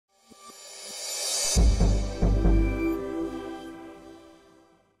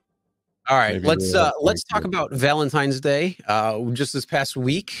All right, Maybe they have let's talk about Valentine's Day. Just this past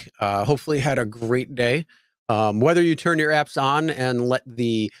week, hopefully had a great day. Whether you turn your apps on and let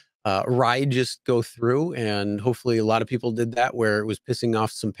the ride just go through, and hopefully a lot of people did that, where it was pissing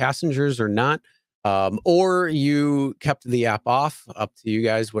off some passengers or not, or you kept the app off. Up to you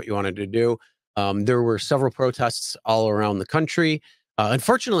guys what you wanted to do. There were several protests all around the country.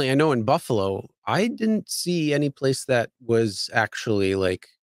 Unfortunately, I know in Buffalo, I didn't see any place that was actually like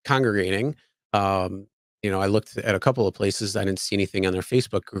congregating. I looked at a couple of places. I didn't see anything on their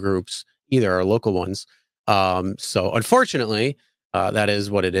Facebook groups either, our local ones. So unfortunately, that is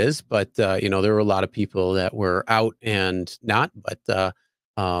what it is. But there were a lot of people that were out and not. But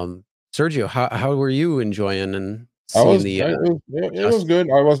Sergio, how were you enjoying and seeing the it was good.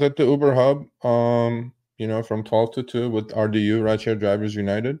 I was at the Uber hub, from 12 to 2 with RDU, RideShare Drivers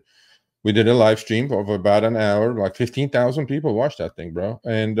United. We did a live stream of about an hour. Like 15,000 people watched that thing, bro.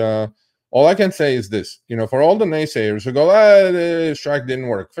 And all I can say is this, for all the naysayers who go, the strike didn't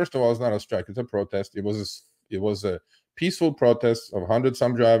work. First of all, it's not a strike. It's a protest. It was a peaceful protest of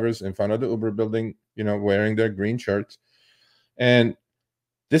 100-some drivers in front of the Uber building, wearing their green shirts. And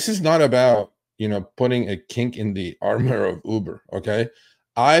this is not about, putting a kink in the armor of Uber, okay?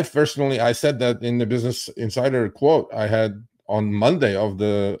 I said that in the Business Insider quote I had on Monday of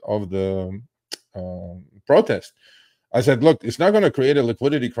the protest. I said, look, it's not going to create a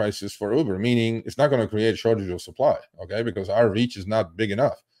liquidity crisis for Uber, meaning it's not going to create shortage of supply, okay? Because our reach is not big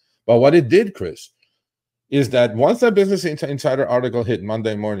enough. But what it did, Chris, is that once that Business Insider article hit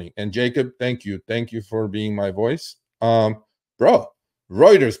Monday morning, and Jacob, thank you for being my voice, bro,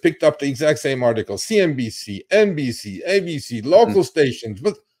 Reuters picked up the exact same article, CNBC, NBC, ABC, local stations.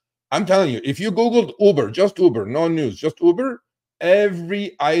 But I'm telling you, if you Googled Uber, just Uber, no news, just Uber,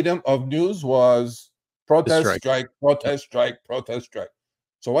 every item of news was protest, strike, protest, strike, protest, strike.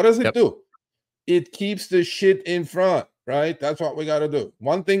 So what does it do? It keeps the shit in front, right? That's what we got to do.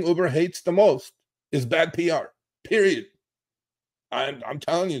 One thing Uber hates the most is bad PR, period. I'm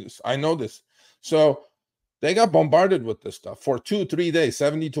telling you this. I know this. So they got bombarded with this stuff for 2-3 days,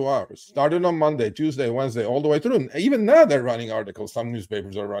 72 hours. Started on Monday, Tuesday, Wednesday, all the way through. And even now they're running articles. Some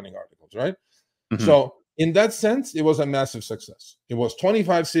newspapers are running articles, right? Mm-hmm. So in that sense, it was a massive success. It was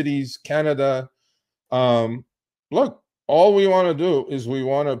 25 cities, Canada. Look, all we want to do is we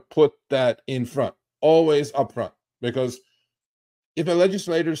want to put that in front, always up front. Because if a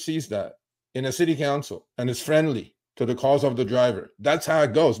legislator sees that in a city council and is friendly to the cause of the driver, that's how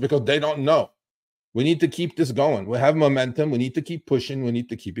it goes, because they don't know. We need to keep this going. We have momentum. We need to keep pushing. We need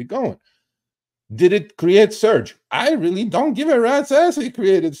to keep it going. Did it create surge? I really don't give a rat's ass if it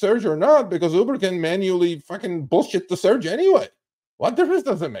created surge or not, because Uber can manually fucking bullshit the surge anyway. What difference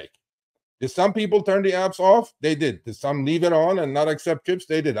does it make? Did some people turn the apps off? They did. Did some leave it on and not accept trips?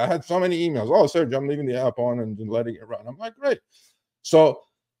 They did. I had so many emails. Oh, Serge, I'm leaving the app on and letting it run. I'm like, great. So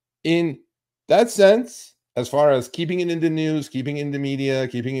in that sense, as far as keeping it in the news, keeping it in the media,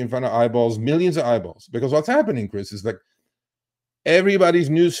 keeping it in front of eyeballs, millions of eyeballs. Because what's happening, Chris, is like everybody's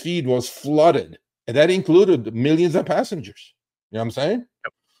news feed was flooded. And that included millions of passengers. You know what I'm saying?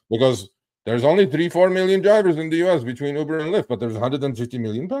 Yep. Because there's only 3-4 million drivers in the US between Uber and Lyft, but there's 150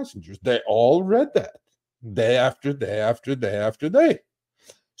 million passengers. They all read that day after day after day after day.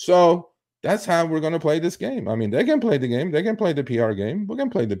 So that's how we're going to play this game. I mean, they can play the game. They can play the PR game. We can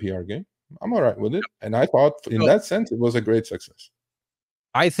play the PR game. I'm all right with it. And I thought in that sense, it was a great success.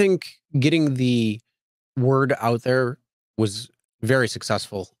 I think getting the word out there was very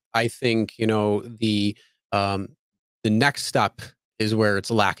successful. I think, the next step is where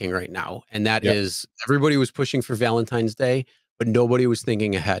it's lacking right now. And that is everybody was pushing for Valentine's Day, but nobody was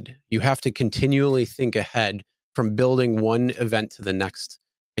thinking ahead. You have to continually think ahead from building one event to the next.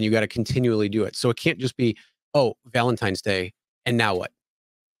 And you got to continually do it. So it can't just be, oh, Valentine's Day. And now what?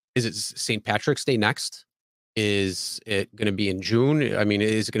 Is it St. Patrick's Day next? Is it going to be in June? I mean,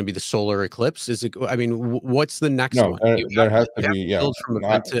 is it going to be the solar eclipse? Is it? I mean, what's the next one? There has to be build from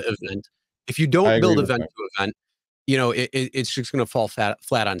event to event. If you don't build event to event, it's just going to fall flat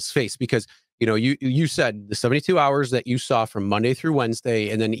on its face, because you said the 72 hours that you saw from Monday through Wednesday,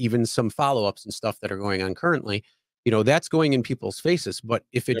 and then even some follow-ups and stuff that are going on currently. That's going in people's faces. But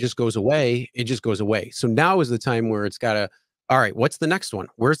if it just goes away, it just goes away. So now is the time where it's got to. All right, what's the next one?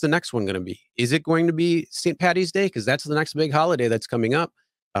 Where's the next one going to be? Is it going to be St. Patty's Day? Because that's the next big holiday that's coming up.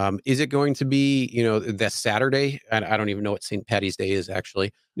 Is it going to be, that Saturday? I don't even know what St. Patty's Day is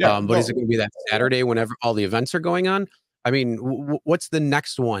actually. But is it going to be that Saturday whenever all the events are going on? I mean, what's the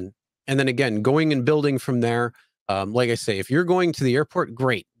next one? And then again, going and building from there. Like I say, if you're going to the airport,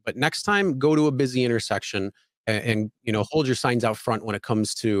 great. But next time, go to a busy intersection and hold your signs out front when it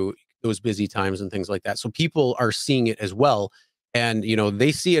comes to those busy times and things like that. So people are seeing it as well. And,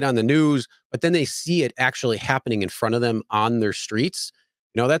 they see it on the news, but then they see it actually happening in front of them on their streets.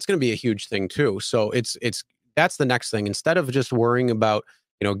 That's going to be a huge thing too. So that's the next thing. Instead of just worrying about,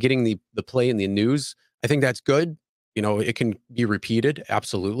 getting the play in the news, I think that's good. It can be repeated.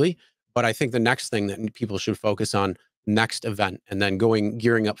 Absolutely. But I think the next thing that people should focus on, next event, and then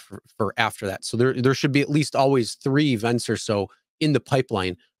gearing up for after that. So there should be at least always 3 events or so in the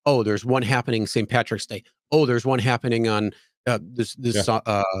pipeline. Oh, there's one happening St. Patrick's Day. Oh, there's one happening on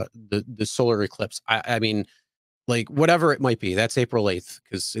the solar eclipse. I mean, like whatever it might be. That's April 8th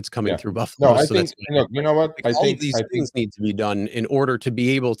because it's coming through Buffalo. No, I so think, look, you know what? like, all of these things need to be done in order to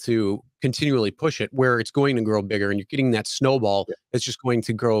be able to continually push it where it's going to grow bigger, and you're getting that snowball that's just going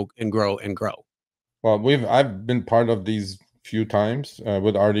to grow and grow and grow. Well, I've been part of these few times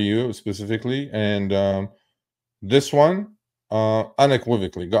with RDU specifically, and this one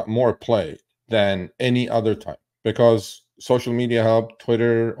unequivocally got more play than any other time because social media helped,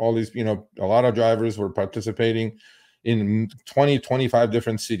 Twitter, all these, a lot of drivers were participating in 20, 25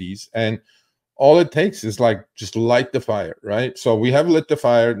 different cities, and all it takes is like just light the fire, right? So we have lit the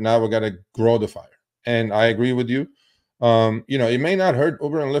fire. Now we got to grow the fire. And I agree with you. It may not hurt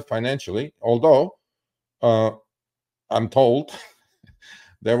Uber and Lyft financially, although I'm told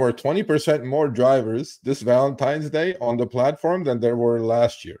there were 20% more drivers this Valentine's Day on the platform than there were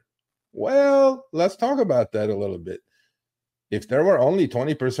last year. Well, let's talk about that a little bit. If there were only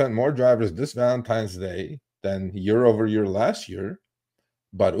 20% more drivers this Valentine's Day than year over year last year,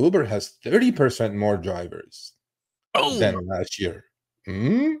 but Uber has 30% more drivers than last year.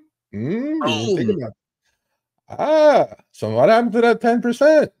 You think about it. So what happened to that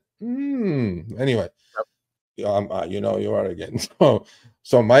 10%? Anyway, you are again.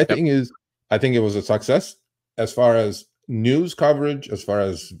 So my thing is, I think it was a success as far as news coverage, as far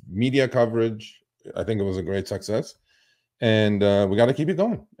as media coverage. I think it was a great success, and we got to keep it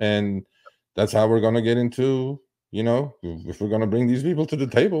going. And that's how we're going to get into, if we're going to bring these people to the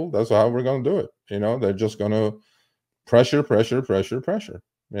table, that's how we're going to do it. They're just going to pressure.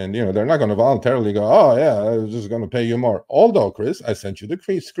 And, they're not going to voluntarily go, oh, yeah, I was just going to pay you more. Although, Chris, I sent you the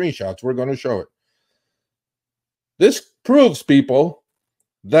screenshots. We're going to show it. This proves, people,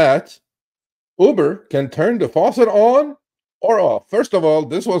 that Uber can turn the faucet on or off. First of all,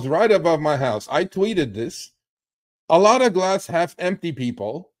 this was right above my house. I tweeted this. A lot of glass half empty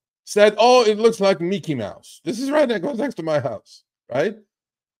people said, oh, it looks like Mickey Mouse. This is right next to my house, right?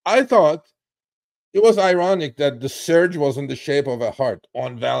 I thought it was ironic that the surge was in the shape of a heart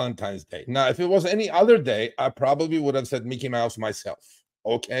on Valentine's Day. Now, if it was any other day, I probably would have said Mickey Mouse myself,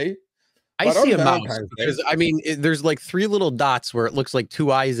 okay? I see a mouse because, there's like 3 little dots where it looks like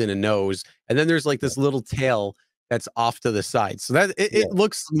 2 eyes and a nose, and then there's like this little tail that's off to the side. So that it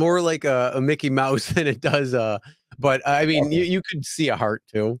looks more like a Mickey Mouse than it does. But you could see a heart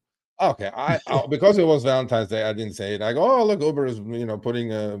too. Okay, because it was Valentine's Day, I didn't say it. I go, oh, look, Uber is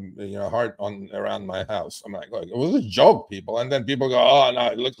putting a heart around my house. I'm like, look, it was a joke, people. And then people go, oh no,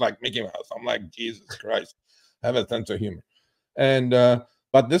 it looks like Mickey Mouse. I'm like, Jesus Christ, have a sense of humor. And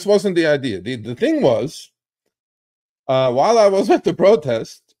but this wasn't the idea. The thing was, while I was at the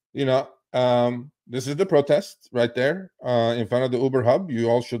protest, this is the protest right there in front of the Uber hub. You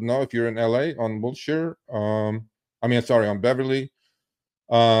all should know if you're in LA on Wilshire. On Beverly.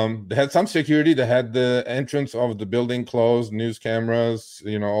 They had some security. They had the entrance of the building closed, news cameras,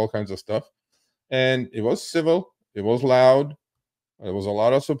 all kinds of stuff. And it was civil. It was loud. There was a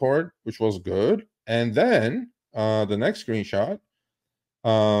lot of support, which was good. And then the next screenshot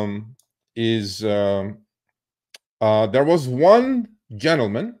is there was one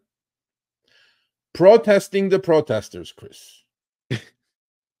gentleman protesting the protesters, Chris.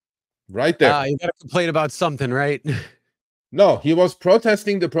 Right there. You got to complain about something, right? No, he was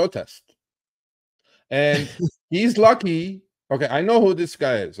protesting the protest. And he's lucky. Okay, I know who this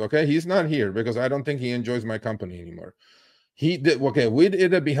guy is. Okay, he's not here because I don't think he enjoys my company anymore. We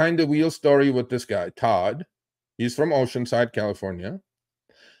did a behind the wheel story with this guy, Todd. He's from Oceanside, California.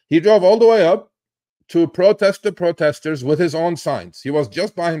 He drove all the way up to protest the protesters with his own signs. He was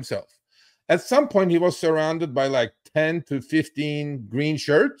just by himself. At some point, he was surrounded by like 10 to 15 green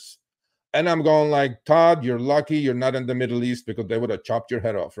shirts. And I'm going like, Todd, you're lucky you're not in the Middle East because they would have chopped your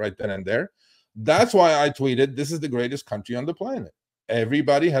head off right then and there. That's why I tweeted, this is the greatest country on the planet.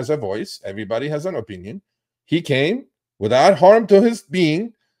 Everybody has a voice. Everybody has an opinion. He came without harm to his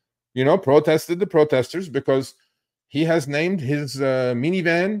being, protested the protesters because he has named his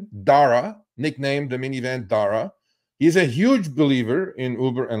minivan Dara, nicknamed the minivan Dara. He's a huge believer in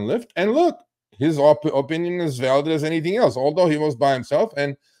Uber and Lyft. And look, his opinion is valid as anything else, although he was by himself.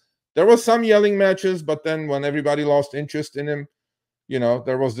 And There was some yelling matches, but then when everybody lost interest in him,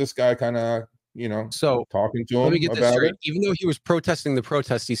 there was this guy kind of, So talking to let me him get this about straight. it. Even though he was protesting the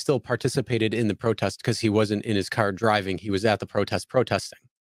protest, he still participated in the protest because he wasn't in his car driving. He was at the protest protesting.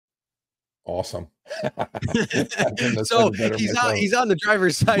 Awesome. I couldn't have said So it better myself. he's on the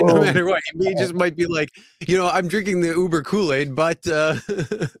driver's side no Boom. matter what. He just might be like, I'm drinking the Uber Kool-Aid, but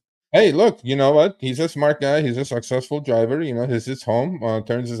Hey, look, you know what? He's a smart guy. He's a successful driver. He's his home,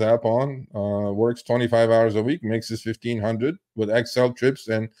 turns his app on, works 25 hours a week, makes his 1,500 with Excel trips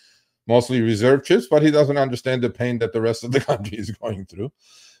and mostly reserve trips, but he doesn't understand the pain that the rest of the country is going through.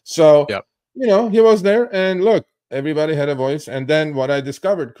 So, Yep. he was there, and look, everybody had a voice. And then what I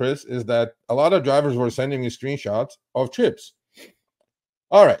discovered, Chris, is that a lot of drivers were sending me screenshots of trips.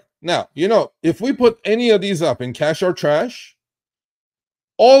 All right. Now, if we put any of these up in cash or trash,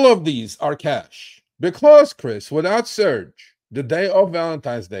 all of these are cash because, Chris, without surge, the day of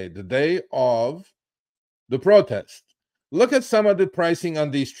Valentine's Day, the day of the protest, look at some of the pricing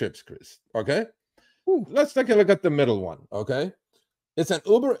on these trips, Chris. Okay. Ooh. Let's take a look at the middle one. Okay. It's an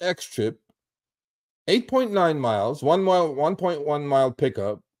Uber X trip, 8.9 miles, 1 mile, 1.1 mile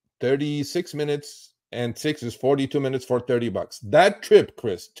pickup, 36 minutes, and 6 is 42 minutes for $30. That trip,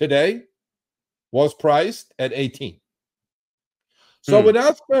 Chris, today was priced at 18. So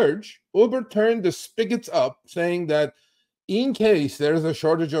without surge, Uber turned the spigots up, saying that in case there's a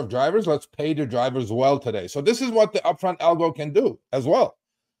shortage of drivers, let's pay the drivers well today. So this is what the upfront algo can do as well.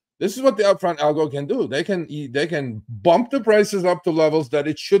 This is what the upfront algo can do. They can bump the prices up to levels that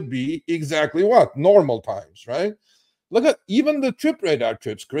it should be exactly what? Normal times, right? Look at even the trip radar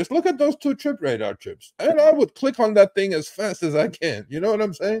trips, Chris. Look at those 2 trip radar trips. And I would click on that thing as fast as I can. You know what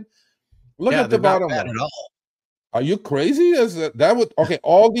I'm saying? Look at the bottom one. At all. Are you crazy? That would okay?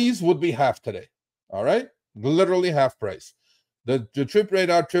 All these would be half today. All right, literally half price. The trip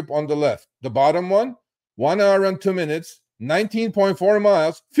radar trip on the left, the bottom one, 1 hour and 2 minutes, 19.4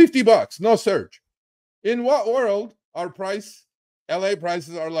 miles, $50, no surge. In what world are LA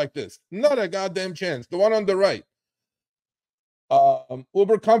prices are like this? Not a goddamn chance. The one on the right,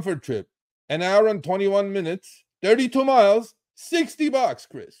 Uber Comfort trip, 1 hour and 21 minutes, 32 miles, $60,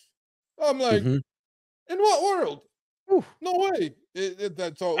 Chris. I'm like. In what world? Oof, no way.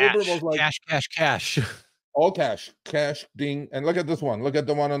 So Cash, Uber was like cash. all cash, ding. And look at this one. Look at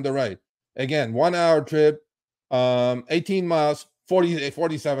the one on the right. Again, 1 hour trip, 18 miles,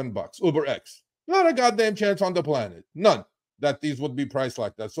 $47. Uber X. Not a goddamn chance on the planet. None that these would be priced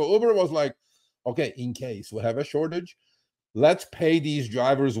like that. So Uber was like, okay, in case we have a shortage, let's pay these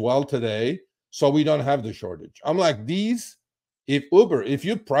drivers well today so we don't have the shortage. I'm like, if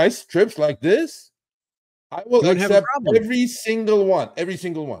you price trips like this, I will accept every single one. Every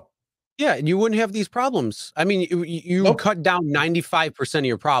single one. Yeah, and you wouldn't have these problems. I mean, you Nope. cut down 95% of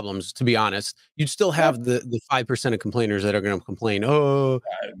your problems, to be honest. You'd still have the 5% of complainers that are going to complain.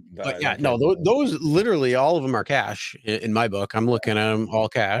 But yeah, no, those literally all of them are cash in my book. I'm looking at them all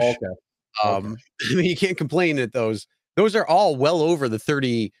cash. All cash. I mean, you can't complain at those. Those are all well over the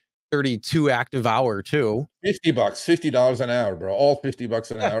 32 active hour too. $50, $50 an hour, bro. All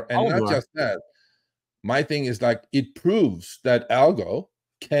 $50 an hour. And not just that. My thing is like it proves that algo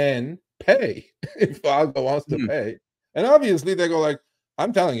can pay if algo wants to pay. And obviously they go like,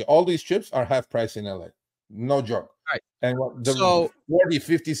 I'm telling you, all these chips are half price in LA. No joke. Right. And the 40,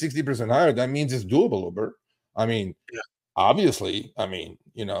 50, 60% higher, that means it's doable, Uber. I mean, obviously, I mean,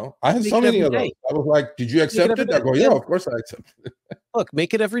 I had so many of those. I was like, did you accept it? I go, yeah, of course I accept it. Look,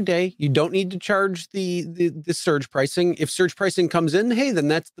 make it every day. You don't need to charge the surge pricing. If surge pricing comes in, hey, then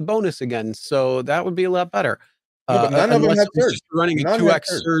that's the bonus again. So that would be a lot better. But none of them had surge. Just running a 2x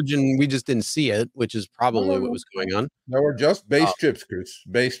surge and we just didn't see it, which is probably what was going on. There were just base trips, Chris.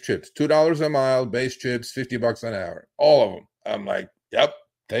 Base trips. $2 a mile, base trips, $50 an hour. All of them. I'm like, yep,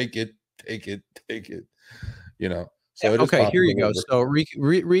 take it. So okay, here you go. So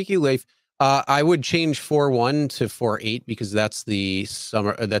Ricky Leif, I would change 4.1 to 4.8 because that's the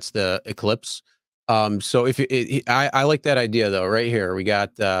summer. That's the eclipse. So if I like that idea though. Right here we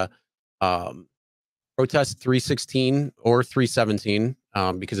got protest 316 or 317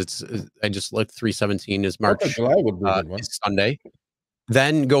 because I just looked 317 is March. It's Sunday.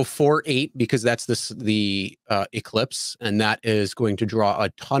 Then go 4.8 because that's the eclipse, and that is going to draw a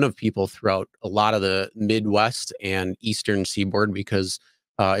ton of people throughout a lot of the Midwest and Eastern Seaboard because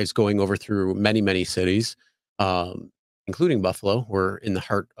it's going over through many cities, including Buffalo. We're in the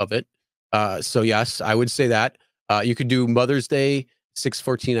heart of it. So yes, I would say that you could do Mother's Day,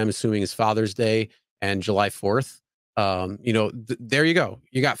 6/14. I'm assuming is Father's Day, and July 4th. There you go.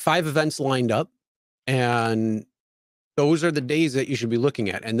 You got 5 events lined up, and those are the days that you should be looking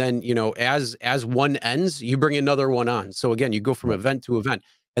at. And then, you know, as one ends, you bring another one on. So again, you go from event to event,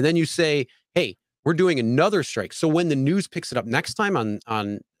 and then you say, hey, we're doing another strike. So when the news picks it up next time on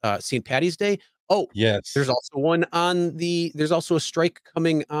St. Patty's Day, oh, Yes. there's also a strike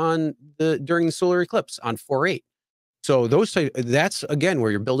coming on during the solar eclipse on 4/8. So that's again where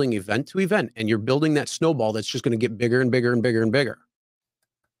you're building event to event, and you're building that snowball that's just going to get bigger and bigger and bigger and bigger.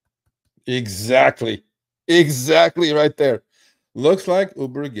 Exactly. Exactly right there. Looks like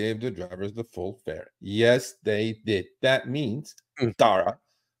Uber gave the drivers the full fare. Yes, they did. That means, Dara,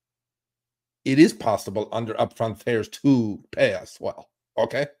 it is possible under upfront fares to pay us well.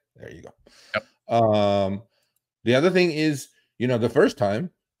 Okay, there you go. Yep. The other thing is, you know, the first time,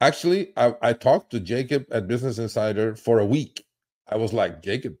 actually, I talked to Jacob at Business Insider for a week. I was like,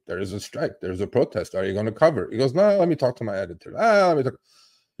 Jacob, there is a strike. There's a protest. Are you going to cover? He goes, no, let me talk to my editor. Let me talk.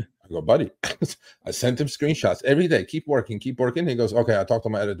 I go, buddy, I sent him screenshots every day. Keep working, keep working. He goes, okay, I talked to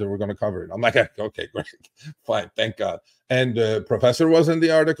my editor. We're going to cover it. I'm like, okay, great. Fine. Thank God. And the professor was in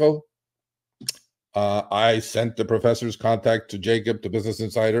the article. I sent the professor's contact to Jacob, to Business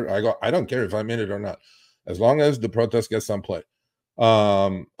Insider. I go, I don't care if I'm in it or not, as long as the protest gets some play.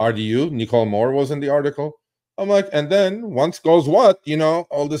 RDU, Nicole Moore was in the article. I'm like, and then once goes what, you know,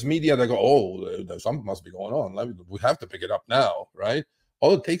 all this media, they go, oh, there's something must be going on. We have to pick it up now, right?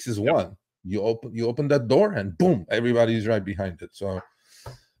 All it takes is one. You open that door, and boom, everybody's right behind it. So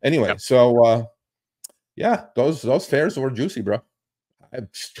anyway, yeah, those fares were juicy, bro.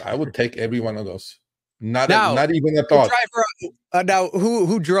 I would take every one of those. Not even a thought. Now,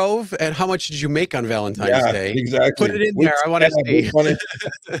 who drove, and how much did you make on Valentine's Day? Exactly. Put it in there. I want to see.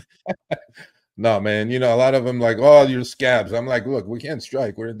 No, man. You know, a lot of them like, oh, you're scabs. I'm like, look, we can't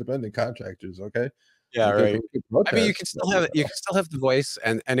strike. We're independent contractors. Okay. Yeah, right. I mean, you can still have the voice,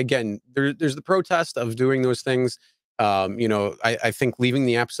 and again, there's the protest of doing those things. You know, I think leaving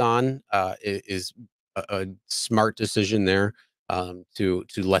the apps on is a smart decision there, to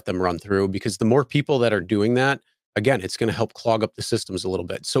let them run through, because the more people that are doing that, again, it's going to help clog up the systems a little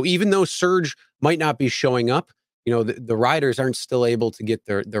bit. So even though surge might not be showing up, you know, the riders aren't still able to get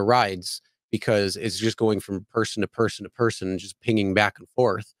their rides, because it's just going from person to person to person, just pinging back and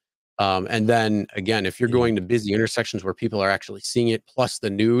forth. And then again, if you're going to busy intersections where people are actually seeing it, plus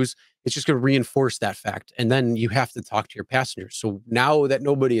the news, it's just going to reinforce that fact. And then you have to talk to your passengers. So now that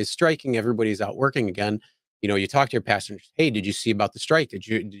nobody is striking, everybody's out working again. You know, you talk to your passengers. Hey, did you see about the strike? Did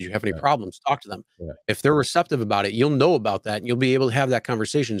you have any problems? Talk to them. If they're receptive about it, you'll know about that, and you'll be able to have that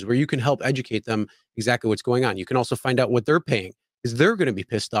conversations where you can help educate them exactly what's going on. You can also find out what they're paying, because they're going to be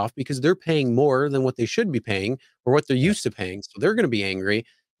pissed off because they're paying more than what they should be paying or what they're used to paying. So they're going to be angry.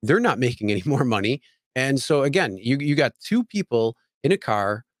 They're not making any more money. And so again, you got two people in a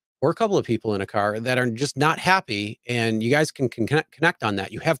car, or a couple of people in a car, that are just not happy, and you guys can connect on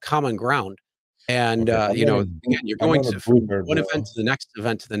that. You have common ground. And you know, again, you're going from one event to the next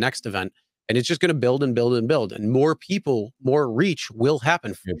event to the next event, and it's just going to build and build and build, and more people, more reach will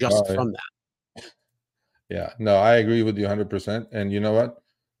happen just from that. Yeah, no, I agree with you 100%. And you know what?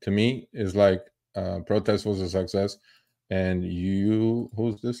 To me, is like, protest was a success. And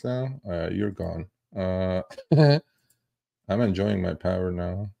who's this now? You're gone. I'm enjoying my power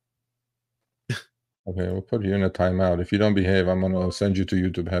now. Okay, we'll put you in a timeout. If you don't behave, I'm gonna send you to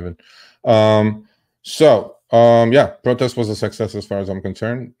YouTube heaven. Yeah, protest was a success as far as I'm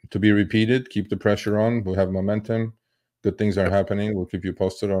concerned. To be repeated. Keep the pressure on. We have momentum. Good things are happening. We'll keep you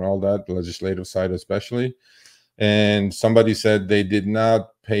posted on all that, the legislative side especially. And somebody said they did not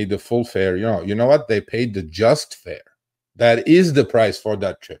pay the full fare. You know what? They paid the just fare. That is the price for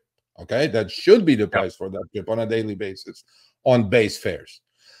that trip. Okay, that should be the price for that trip on a daily basis on base fares.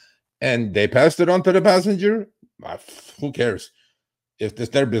 And they passed it on to the passenger. Who cares? If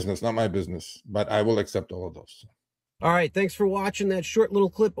it's their business, not my business. But I will accept all of those. All right, thanks for watching. That short little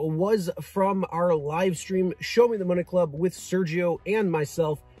clip was from our live stream, Show Me the Money Club with Sergio and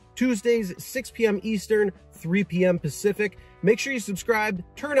myself. Tuesdays, 6 p.m. Eastern, 3 p.m. Pacific. Make sure you subscribe,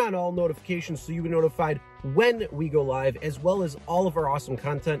 turn on all notifications so you get notified when we go live, as well as all of our awesome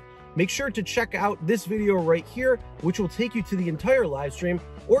content. Make sure to check out this video right here, which will take you to the entire live stream,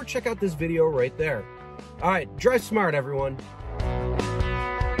 or check out this video right there. All right, drive smart, everyone.